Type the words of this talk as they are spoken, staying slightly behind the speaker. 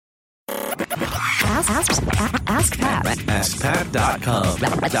AskPat. AskPat.com.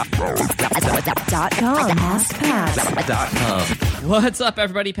 AskPat.com. What's up,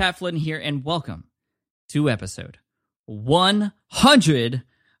 everybody? Pat Flynn here, and welcome to episode 100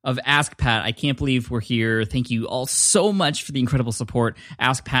 of Ask Pat. I can't believe we're here. Thank you all so much for the incredible support.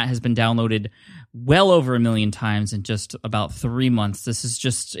 Ask Pat has been downloaded well over 1 million times in just about 3 months. This is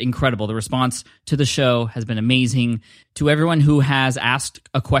just incredible. The response to the show has been amazing. To everyone who has asked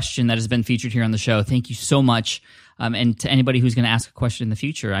a question that has been featured here on the show, thank you so much. And to anybody who's going to ask a question in the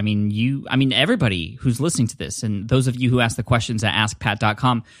future, everybody who's listening to this, and those of you who ask the questions at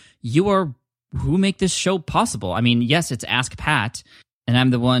AskPat.com, you are who make this show possible. I mean, yes, it's Ask Pat, and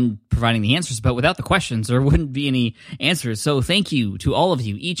I'm the one providing the answers, but without the questions, there wouldn't be any answers. So thank you to all of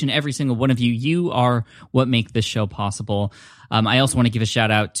you, each and every single one of you. You are what make this show possible. I also want to give a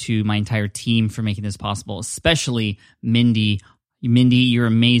shout out to my entire team for making this possible, especially Mindy. Mindy, you're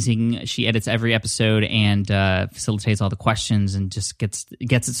amazing. She edits every episode and facilitates all the questions and just gets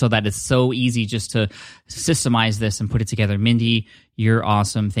it so that it's so easy just to systemize this and put it together. Mindy, you're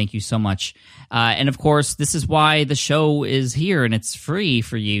awesome. Thank you so much. And of course, this is why the show is here and it's free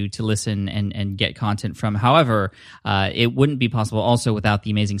for you to listen and get content from. However, it wouldn't be possible also without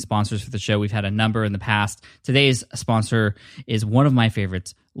the amazing sponsors for the show. We've had a number in the past. Today's sponsor is one of my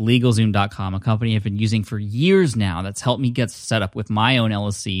favorites, LegalZoom.com, a company I've been using for years now that's helped me get set up with my own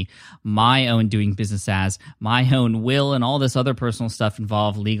LLC, my own doing business as, my own will, and all this other personal stuff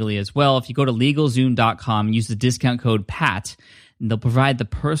involved legally as well. If you go to LegalZoom.com, use the discount code PAT, and they'll provide the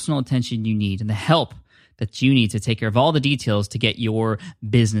personal attention you need and the help that you need to take care of all the details to get your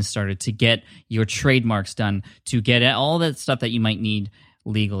business started, to get your trademarks done, to get all that stuff that you might need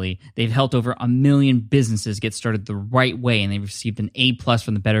legally. They've helped over 1 million businesses get started the right way, and they've received an A+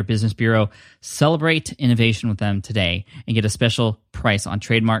 from the Better Business Bureau. Celebrate innovation with them today and get a special price on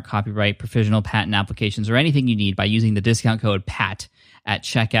trademark, copyright, provisional patent applications, or anything you need by using the discount code PAT at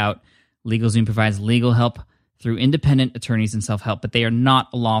checkout. LegalZoom provides legal help through independent attorneys and self-help, but they are not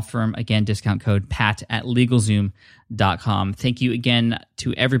a law firm. Again, discount code PAT at LegalZoom.com. Thank you again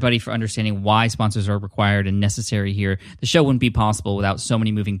to everybody for understanding why sponsors are required and necessary here. The show wouldn't be possible without so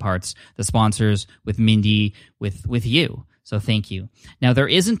many moving parts. The sponsors, with Mindy, with you. So thank you. Now, there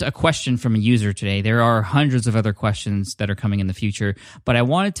isn't a question from a user today. There are hundreds of other questions that are coming in the future, but I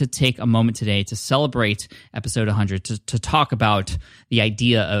wanted to take a moment today to celebrate episode 100, to talk about the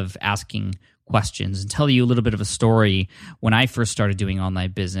idea of asking questions and tell you a little bit of a story when I first started doing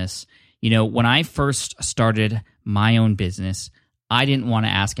online business. You know, when I first started my own business, I didn't want to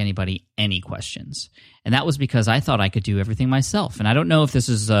ask anybody any questions. And that was because I thought I could do everything myself. And I don't know if this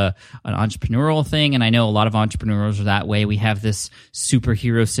is an entrepreneurial thing, and I know a lot of entrepreneurs are that way. We have this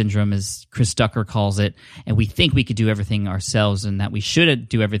superhero syndrome, as Chris Ducker calls it, and we think we could do everything ourselves and that we should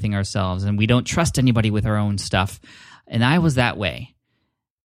do everything ourselves, and we don't trust anybody with our own stuff. And I was that way.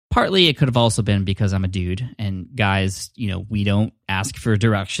 Partly it could have also been because I'm a dude, and guys, you know, we don't ask for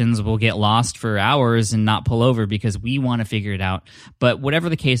directions. We'll get lost for hours and not pull over because we want to figure it out. But whatever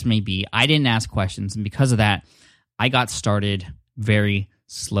the case may be, I didn't ask questions, and because of that, I got started very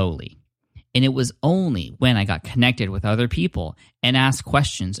slowly. And it was only when I got connected with other people and asked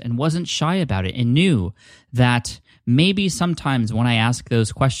questions and wasn't shy about it and knew that maybe sometimes when I asked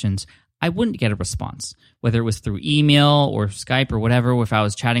those questions, I wouldn't get a response, whether it was through email or Skype or whatever. If I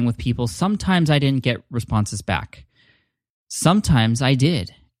was chatting with people, sometimes I didn't get responses back. Sometimes I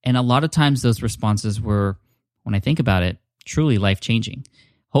did. And a lot of times those responses were, when I think about it, truly life-changing.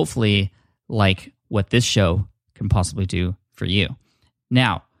 Hopefully, like what this show can possibly do for you.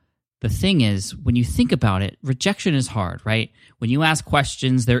 Now, the thing is, when you think about it, rejection is hard, right? When you ask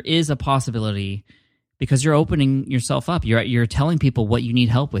questions, there is a possibility, because you're opening yourself up. You're telling people what you need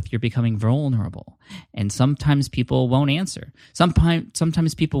help with. You're becoming vulnerable. And sometimes people won't answer.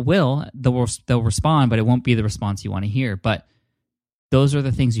 Sometimes people will. They'll respond, but it won't be the response you want to hear. But those are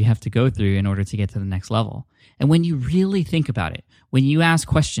the things you have to go through in order to get to the next level. And when you really think about it, when you ask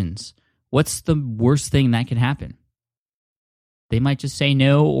questions, what's the worst thing that can happen? They might just say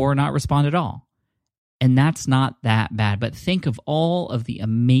no or not respond at all. And that's not that bad. But think of all of the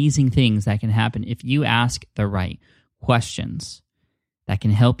amazing things that can happen if you ask the right questions that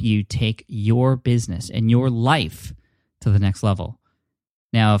can help you take your business and your life to the next level.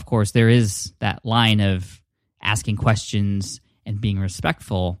 Now, of course, there is that line of asking questions and being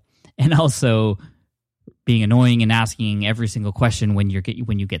respectful, and also being annoying and asking every single question when you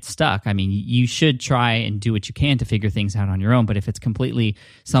get stuck. I mean, you should try and do what you can to figure things out on your own. But if it's completely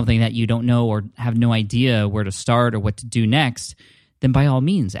something that you don't know or have no idea where to start or what to do next, then by all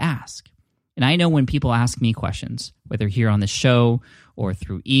means ask. And I know when people ask me questions, whether here on the show or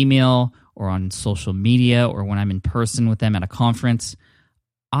through email or on social media or when I'm in person with them at a conference,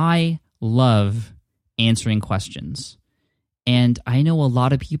 I love answering questions. And I know a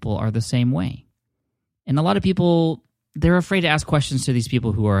lot of people are the same way. And a lot of people, they're afraid to ask questions to these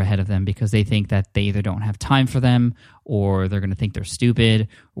people who are ahead of them because they think that they either don't have time for them or they're going to think they're stupid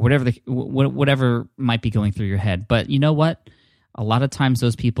or whatever might be going through your head. But you know what? A lot of times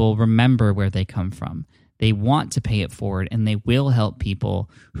those people remember where they come from. They want to pay it forward, and they will help people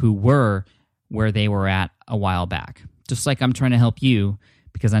who were where they were at a while back. Just like I'm trying to help you,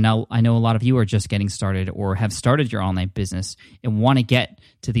 because I know a lot of you are just getting started or have started your online business and want to get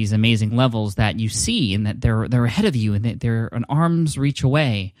to these amazing levels that you see and that they're ahead of you and that they're an arm's reach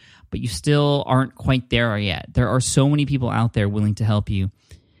away, but you still aren't quite there yet. There are so many people out there willing to help you.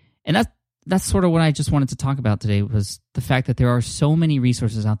 And that's sort of what I just wanted to talk about today, was the fact that there are so many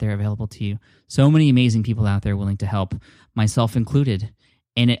resources out there available to you, so many amazing people out there willing to help, myself included.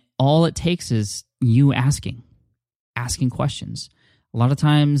 And all it takes is you asking questions. A lot of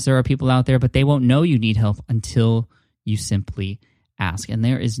times there are people out there, but they won't know you need help until you simply ask. And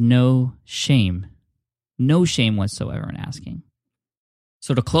there is no shame whatsoever in asking.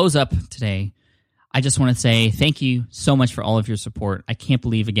 So to close up today, I just want to say thank you so much for all of your support. I can't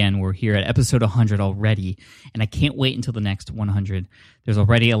believe, again, we're here at episode 100 already, and I can't wait until the next 100. There's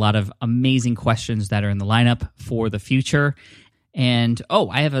already a lot of amazing questions that are in the lineup for the future. And,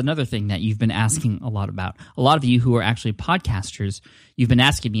 I have another thing that you've been asking a lot about. A lot of you who are actually podcasters, you've been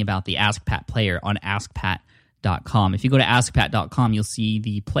asking me about the AskPat player on AskPat.com. If you go to AskPat.com, you'll see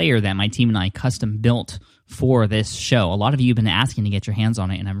the player that my team and I custom built for this show. A lot of you have been asking to get your hands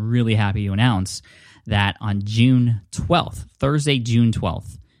on it, and I'm really happy to announce that on June 12th, Thursday, June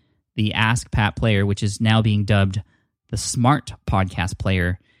 12th, the AskPat player, which is now being dubbed the Smart Podcast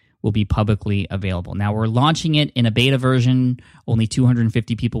Player, will be publicly available. Now, we're launching it in a beta version. Only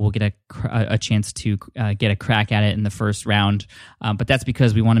 250 people will get a chance to get a crack at it in the first round, but that's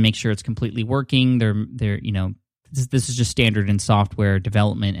because we want to make sure it's completely working. This is just standard in software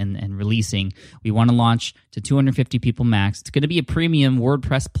development and releasing. We want to launch to 250 people max. It's going to be a premium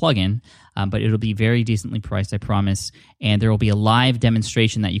WordPress plugin, but it'll be very decently priced, I promise. And there will be a live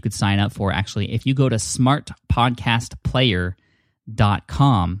demonstration that you could sign up for. Actually, if you go to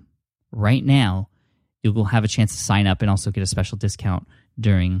smartpodcastplayer.com right now, you will have a chance to sign up and also get a special discount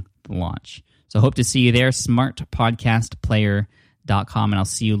during the launch. So I hope to see you there, smartpodcastplayer.com, and I'll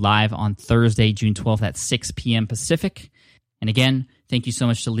see you live on Thursday, June 12th at 6 p.m. Pacific. And again, thank you so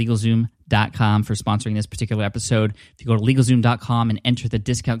much to LegalZoom.com for sponsoring this particular episode. If you go to LegalZoom.com and enter the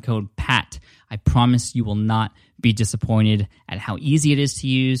discount code PAT, I promise you will not be disappointed at how easy it is to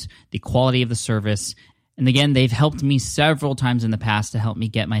use, the quality of the service. And again, they've helped me several times in the past to help me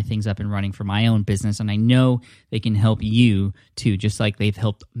get my things up and running for my own business. And I know they can help you too, just like they've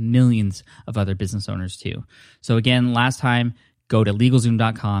helped millions of other business owners too. So again, last time, go to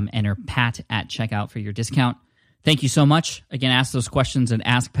LegalZoom.com, enter PAT at checkout for your discount. Thank you so much. Again, ask those questions at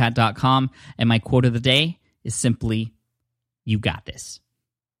AskPat.com. And my quote of the day is simply, you got this.